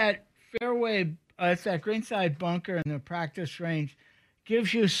 If that greenside bunker in the practice range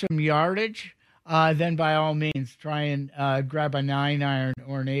gives you some yardage, then by all means try and grab a 9-iron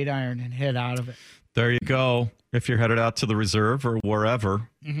or an 8-iron and hit out of it. There you go. If you're headed out to the reserve or wherever,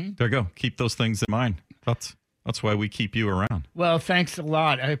 There you go. Keep those things in mind. That's why we keep you around. Well, thanks a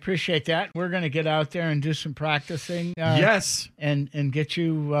lot. I appreciate that. We're going to get out there and do some practicing. Yes, and get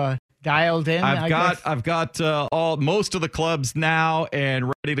you dialed in. I've got most of the clubs now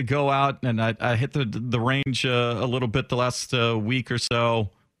and ready to go out. And I hit the range a little bit the last week or so.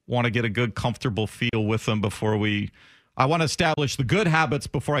 Want to get a good, comfortable feel with them before I want to establish the good habits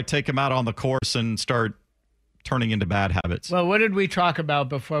before I take them out on the course and start turning into bad habits. Well, what did we talk about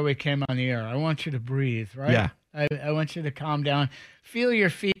before we came on the air? I want you to breathe, right? Yeah. I want you to calm down. Feel your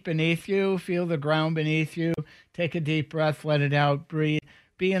feet beneath you. Feel the ground beneath you. Take a deep breath. Let it out. Breathe.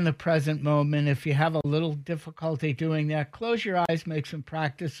 Be in the present moment. If you have a little difficulty doing that, close your eyes, make some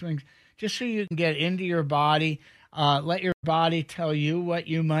practice swings, just so you can get into your body. Let your body tell you what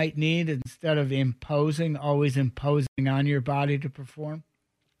you might need instead of always imposing on your body to perform.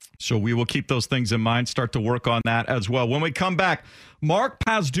 So we will keep those things in mind, start to work on that as well. When we come back, Mark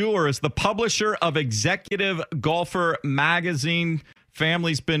Pazdur is the publisher of Executive Golfer Magazine.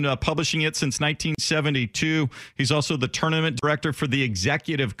 Family's been publishing it since 1972. He's also the tournament director for the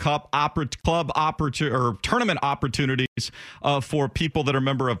Executive Cup tournament opportunities for people that are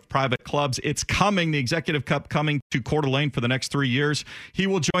member of private clubs. It's coming, the Executive Cup coming to Coeur d'Alene for the next 3 years. He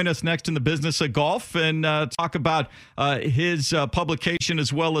will join us next in the business of golf and talk about his publication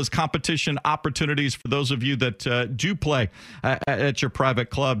as well as competition opportunities for those of you that do play at your private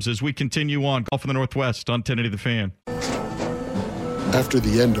clubs as we continue on Golf in the Northwest on 1080 The Fan. After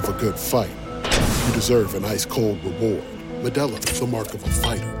the end of a good fight, you deserve an ice-cold reward. Modelo is the mark of a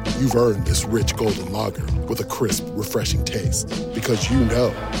fighter. You've earned this rich golden lager with a crisp, refreshing taste. Because you know,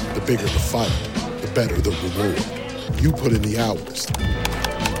 the bigger the fight, the better the reward. You put in the hours,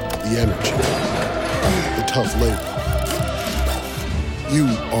 the energy, the tough labor. You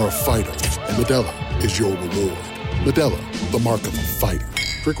are a fighter, and Modelo is your reward. Modelo, the mark of a fighter.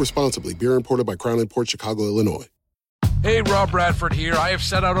 Drink responsibly. Beer imported by Crown Imports, Chicago, Illinois. Hey, Rob Bradford here. I have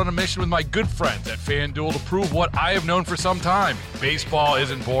set out on a mission with my good friends at FanDuel to prove what I have known for some time. Baseball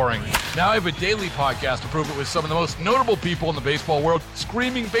isn't boring. Now I have a daily podcast to prove it with some of the most notable people in the baseball world,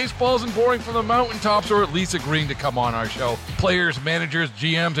 screaming baseball isn't boring from the mountaintops, or at least agreeing to come on our show. Players, managers,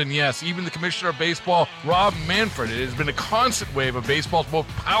 GMs, and yes, even the commissioner of baseball, Rob Manfred. It has been a constant wave of baseball's most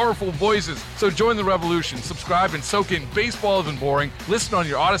powerful voices. So join the revolution. Subscribe and soak in Baseball Isn't Boring. Listen on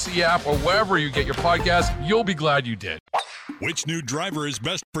your Odyssey app or wherever you get your podcast. You'll be glad you did. Which new driver is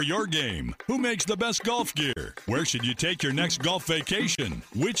best for your game? Who makes the best golf gear? Where should you take your next golf vacation?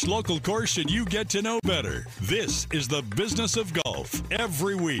 Which local course should you get to know better? This is the business of golf.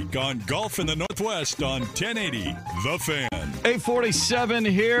 Every week on Golf in the Northwest on 1080 The Fan. 8:47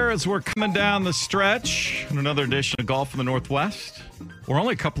 here as we're coming down the stretch in another edition of Golf in the Northwest. We're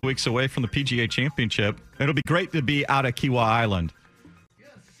only a couple of weeks away from the PGA Championship. It'll be great to be out at Kiawah Island.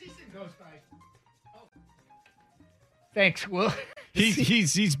 Thanks, Will.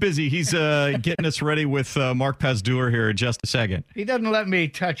 He's busy. He's getting us ready with Mark Pazdur here in just a second. He doesn't let me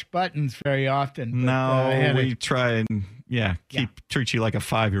touch buttons very often. But, no, we try and treat you like a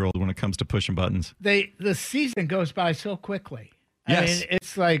 5-year-old when it comes to pushing buttons. The season goes by so quickly. Yes. I mean,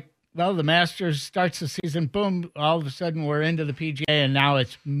 it's like, well, the Masters starts the season, boom, all of a sudden we're into the PGA, and now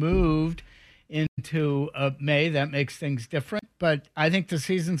it's moved into May. That makes things different. But I think the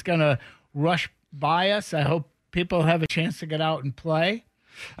season's going to rush by us. I hope people have a chance to get out and play.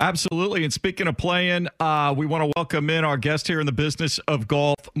 Absolutely. And speaking of playing, we want to welcome in our guest here in the business of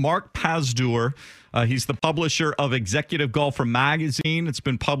golf, Mark Pazdur. He's the publisher of Executive Golfer magazine. It's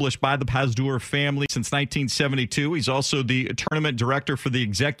been published by the Pazdur family since 1972. He's also the tournament director for the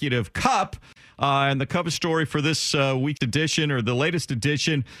Executive Cup. And the cover story for this week's edition, or the latest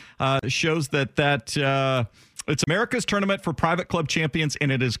edition, shows that it's America's tournament for private club champions,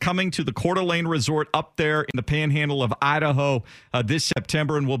 and it is coming to the Coeur d'Alene Resort up there in the panhandle of Idaho this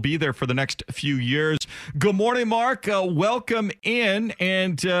September, and will be there for the next few years. Good morning, Mark. Welcome in,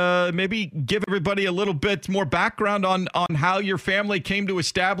 and maybe give everybody a little bit more background on how your family came to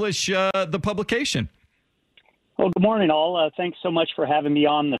establish the publication. Well, good morning, all. Thanks so much for having me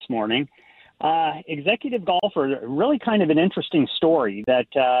on this morning. Executive Golfer, really kind of an interesting story that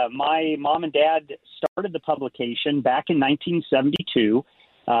my mom and dad started the publication back in 1972.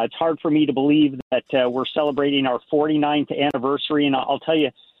 It's hard for me to believe that we're celebrating our 49th anniversary, and I'll tell you,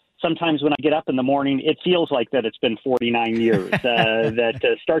 sometimes when I get up in the morning, it feels like that it's been 49 years,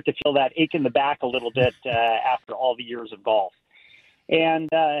 that start to feel that ache in the back a little bit after all the years of golf. And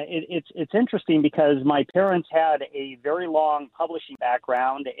it's interesting because my parents had a very long publishing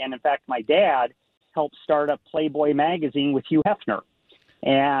background, and in fact, my dad helped start up Playboy magazine with Hugh Hefner.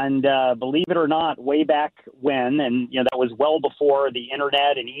 And believe it or not, way back when, and that was well before the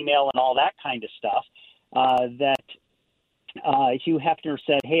internet and email and all that kind of stuff, that Hugh Hefner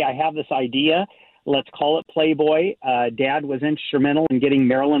said, "Hey, I have this idea. Let's call it Playboy." Dad was instrumental in getting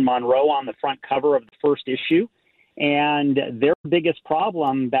Marilyn Monroe on the front cover of the first issue. And their biggest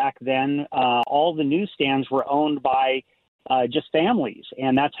problem back then, all the newsstands were owned by just families,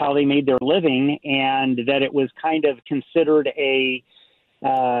 and that's how they made their living, and that it was kind of considered a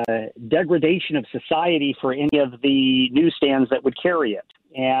degradation of society for any of the newsstands that would carry it.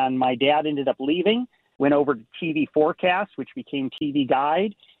 And my dad ended up leaving, went over to TV Forecast, which became TV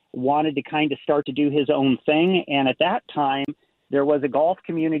Guide, wanted to kind of start to do his own thing, and at that time, there was a golf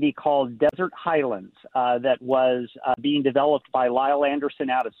community called Desert Highlands that was being developed by Lyle Anderson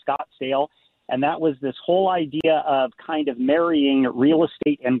out of Scottsdale. And that was this whole idea of kind of marrying real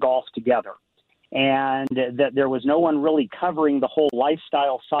estate and golf together. And that there was no one really covering the whole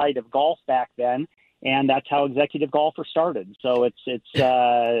lifestyle side of golf back then. And that's how Executive Golfer started. So it's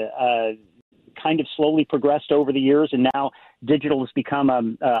kind of slowly progressed over the years, and now digital has become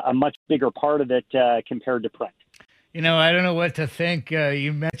a much bigger part of it compared to print. You know, I don't know what to think.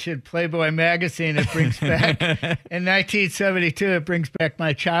 You mentioned Playboy magazine. It brings back, in 1972, it brings back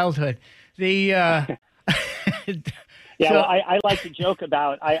my childhood. Yeah, well, I like to joke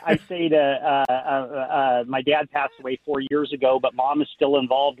about, I say to, my dad passed away 4 years ago, but Mom is still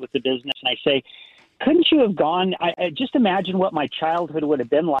involved with the business. And I say, couldn't you have gone, I just imagine what my childhood would have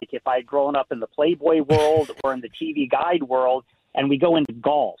been like if I had grown up in the Playboy world or in the TV Guide world, and we go into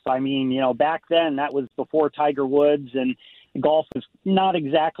golf. I mean, back then that was before Tiger Woods, and golf was not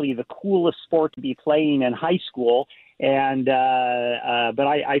exactly the coolest sport to be playing in high school. And but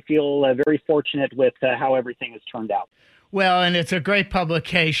I feel very fortunate with how everything has turned out. Well, and it's a great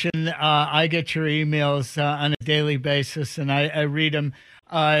publication. I get your emails on a daily basis, and I read them,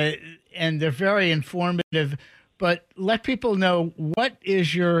 and they're very informative. But let people know, what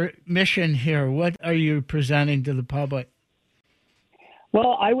is your mission here? What are you presenting to the public?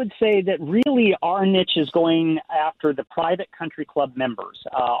 Well, I would say that really our niche is going after the private country club members.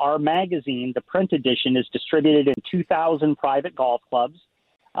 Our magazine, the print edition, is distributed in 2,000 private golf clubs.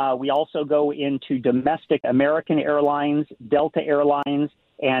 We also go into domestic American Airlines, Delta Airlines,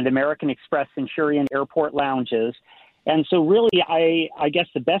 and American Express Centurion airport lounges. And so really, I guess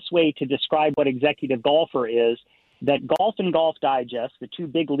the best way to describe what Executive Golfer is that Golf and Golf Digest, the two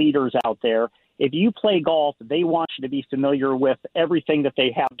big leaders out there, if you play golf, they want you to be familiar with everything that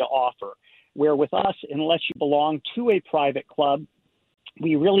they have to offer. Where with us, unless you belong to a private club,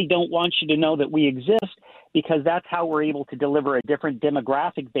 we really don't want you to know that we exist, because that's how we're able to deliver a different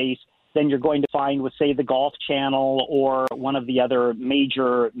demographic base than you're going to find with, say, the Golf Channel or one of the other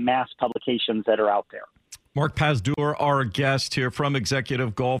major mass publications that are out there. Mark Pazdur, our guest here from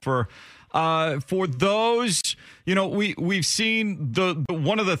Executive Golfer. For those, we've seen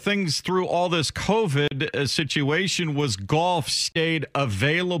one of the things through all this COVID situation was golf stayed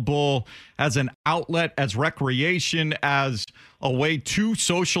available as an outlet, as recreation, as a way to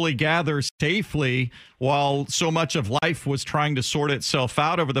socially gather safely while so much of life was trying to sort itself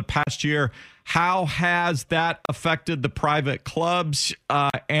out over the past year. How has that affected the private clubs?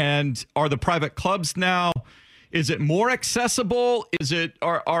 And are the private clubs now, is it more accessible?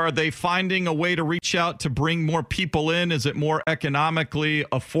 Are they finding a way to reach out to bring more people in? Is it more economically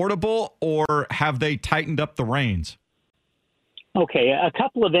affordable, or have they tightened up the reins? Okay, a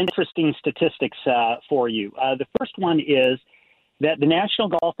couple of interesting statistics for you. The first one is that the National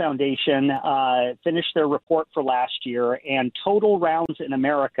Golf Foundation finished their report for last year, and total rounds in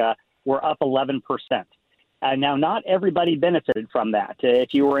America were up 11%. Now, not everybody benefited from that.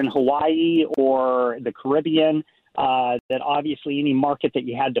 If you were in Hawaii or the Caribbean, that obviously any market that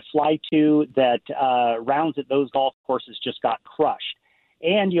you had to fly to, that rounds at those golf courses just got crushed.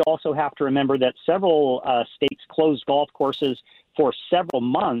 And you also have to remember that several states closed golf courses for several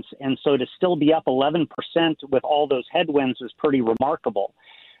months, and so to still be up 11% with all those headwinds is pretty remarkable.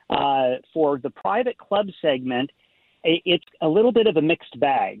 For the private club segment, it's a little bit of a mixed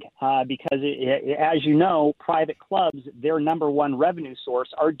bag because, as you know, private clubs, their number one revenue source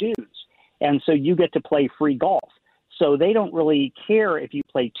are dues. And so you get to play free golf. So they don't really care if you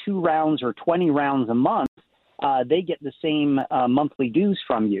play 2 rounds or 20 rounds a month. They get the same monthly dues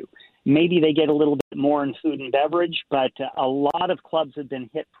from you. Maybe they get a little bit more in food and beverage, but a lot of clubs have been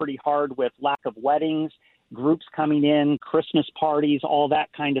hit pretty hard with lack of weddings, groups coming in, Christmas parties, all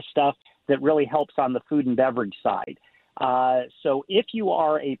that kind of stuff that really helps on the food and beverage side. So if you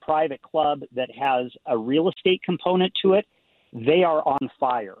are a private club that has a real estate component to it, they are on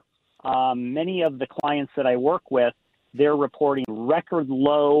fire. Many of the clients that I work with, they're reporting record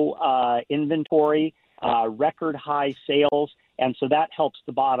low inventory, record high sales, and so that helps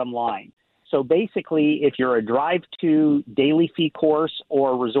the bottom line. So basically, if you're a drive-to daily fee course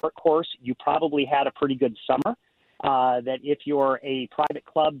or resort course, you probably had a pretty good summer. That if you're a private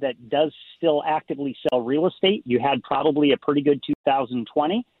club that does still actively sell real estate, you had probably a pretty good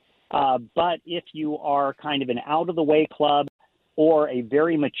 2020. But if you are kind of an out-of-the-way club or a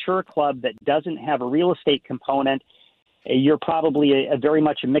very mature club that doesn't have a real estate component, you're probably a very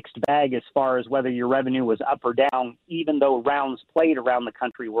much a mixed bag as far as whether your revenue was up or down, even though rounds played around the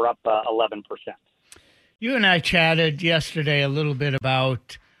country were up 11%. You and I chatted yesterday a little bit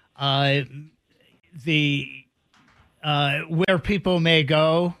about where people may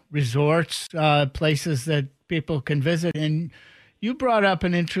go, resorts, places that people can visit. And you brought up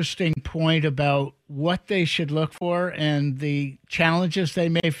an interesting point about what they should look for and the challenges they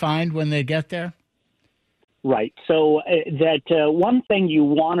may find when they get there. Right. So one thing you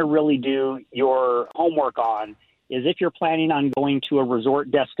want to really do your homework on is if you're planning on going to a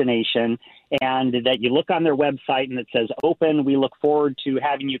resort destination and that you look on their website and it says open, we look forward to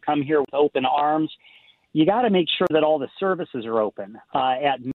having you come here with open arms. You got to make sure that all the services are open.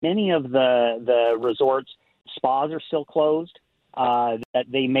 At many of the resorts, spas are still closed, that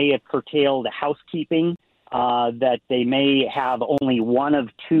they may have curtailed housekeeping, that they may have only one of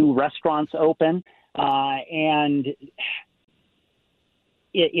two restaurants open, and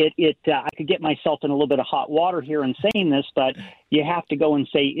I could get myself in a little bit of hot water here in saying this, but you have to go and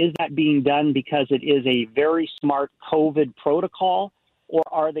say, is that being done because it is a very smart COVID protocol, or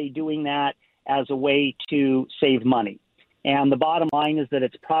are they doing that as a way to save money? And the bottom line is that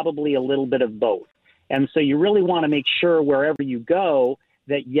it's probably a little bit of both. And so you really want to make sure wherever you go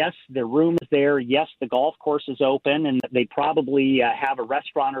that, yes, the room is there, yes, the golf course is open, and they probably have a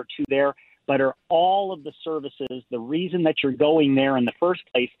restaurant or two there, but are all of the services, the reason that you're going there in the first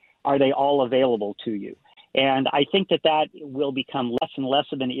place, are they all available to you? And I think that will become less and less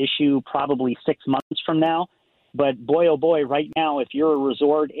of an issue probably 6 months from now. But boy, oh boy, right now, if you're a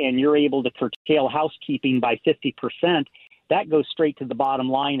resort and you're able to curtail housekeeping by 50%, that goes straight to the bottom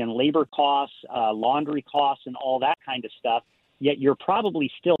line in labor costs, laundry costs, and all that kind of stuff. Yet you're probably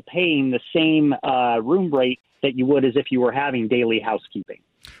still paying the same room rate that you would as if you were having daily housekeeping.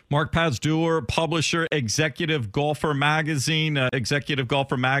 Mark Pazdur, publisher, Executive Golfer Magazine,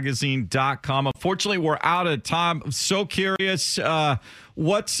 executivegolfermagazine.com. Unfortunately, we're out of time. I'm so curious,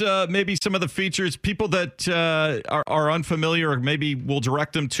 what's maybe some of the features, people that are unfamiliar, or maybe we'll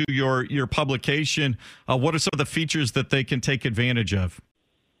direct them to your publication. What are some of the features that they can take advantage of?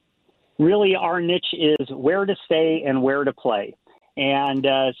 Really, our niche is where to stay and where to play. And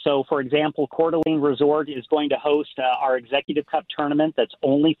so, for example, Coeur d'Alene Resort is going to host our Executive Cup tournament that's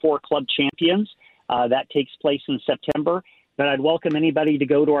only for club champions. That takes place in September. But I'd welcome anybody to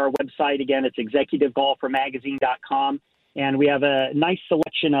go to our website. Again, it's executivegolfermagazine.com. And we have a nice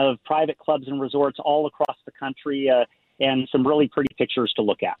selection of private clubs and resorts all across the country and some really pretty pictures to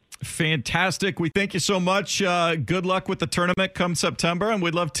look at. Fantastic. We thank you so much. Good luck with the tournament come September, and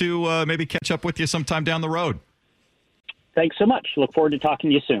we'd love to maybe catch up with you sometime down the road. Thanks so much. Look forward to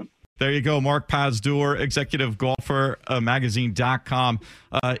talking to you soon. There you go. Mark Pazdur, executivegolfermagazine.com.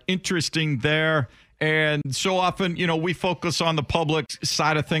 Interesting there. And so often, we focus on the public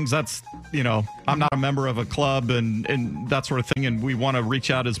side of things. That's, I'm not a member of a club and that sort of thing, and we want to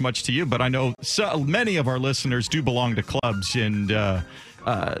reach out as much to you. But I know so many of our listeners do belong to clubs, and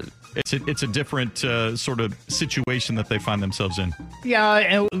it's a different sort of situation that they find themselves in. Yeah,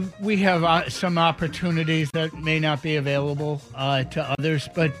 and we have some opportunities that may not be available to others,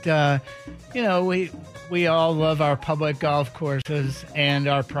 but we all love our public golf courses, and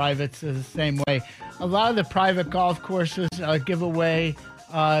our privates the same way. A lot of the private golf courses give away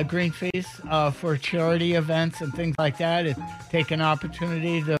green fees for charity events and things like that. Take an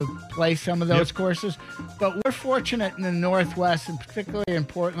opportunity to play some of those courses. But we're fortunate in the Northwest, and particularly in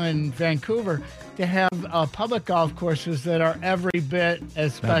Portland and Vancouver, to have public golf courses that are every bit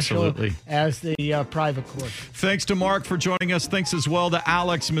as special as the private course. Thanks to Mark for joining us. Thanks as well to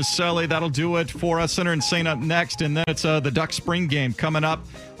Alex Maselli. That'll do it for us. Center and Saint up next, and then it's the Duck Spring game coming up.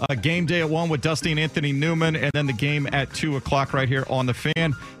 Game day at 1 with Dusty and Anthony Newman, and then the game at 2 o'clock right here on The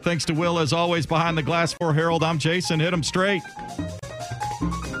Fan. Thanks to Will, as always, behind the glass for Harold. I'm Jason. Hit 'em straight.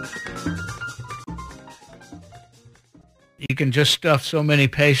 You can just stuff so many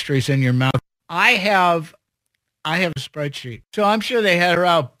pastries in your mouth. I have a spreadsheet. So I'm sure they had her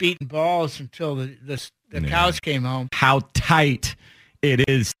out beating balls until the cows came home. How tight it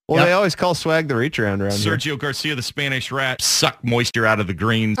is. Well, they always call swag the reach around Sergio here. Garcia, the Spanish rat, suck moisture out of the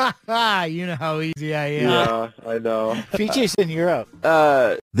greens. You know how easy I am. Yeah, I know. Features in Europe.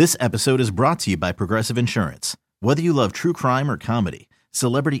 This episode is brought to you by Progressive Insurance. Whether you love true crime or comedy,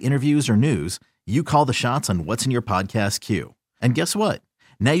 celebrity interviews or news, you call the shots on what's in your podcast queue. And guess what?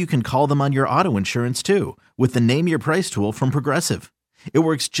 Now you can call them on your auto insurance too with the Name Your Price tool from Progressive. It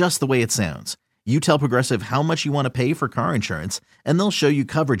works just the way it sounds. You tell Progressive how much you want to pay for car insurance, and they'll show you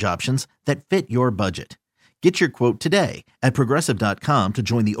coverage options that fit your budget. Get your quote today at Progressive.com to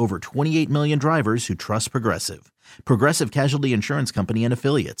join the over 28 million drivers who trust Progressive. Progressive Casualty Insurance Company and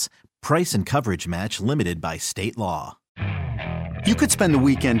Affiliates. Price and coverage match limited by state law. You could spend the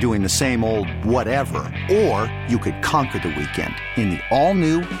weekend doing the same old whatever, or you could conquer the weekend in the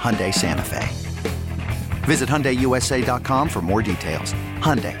all-new Hyundai Santa Fe. Visit HyundaiUSA.com for more details.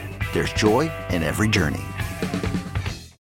 Hyundai, there's joy in every journey.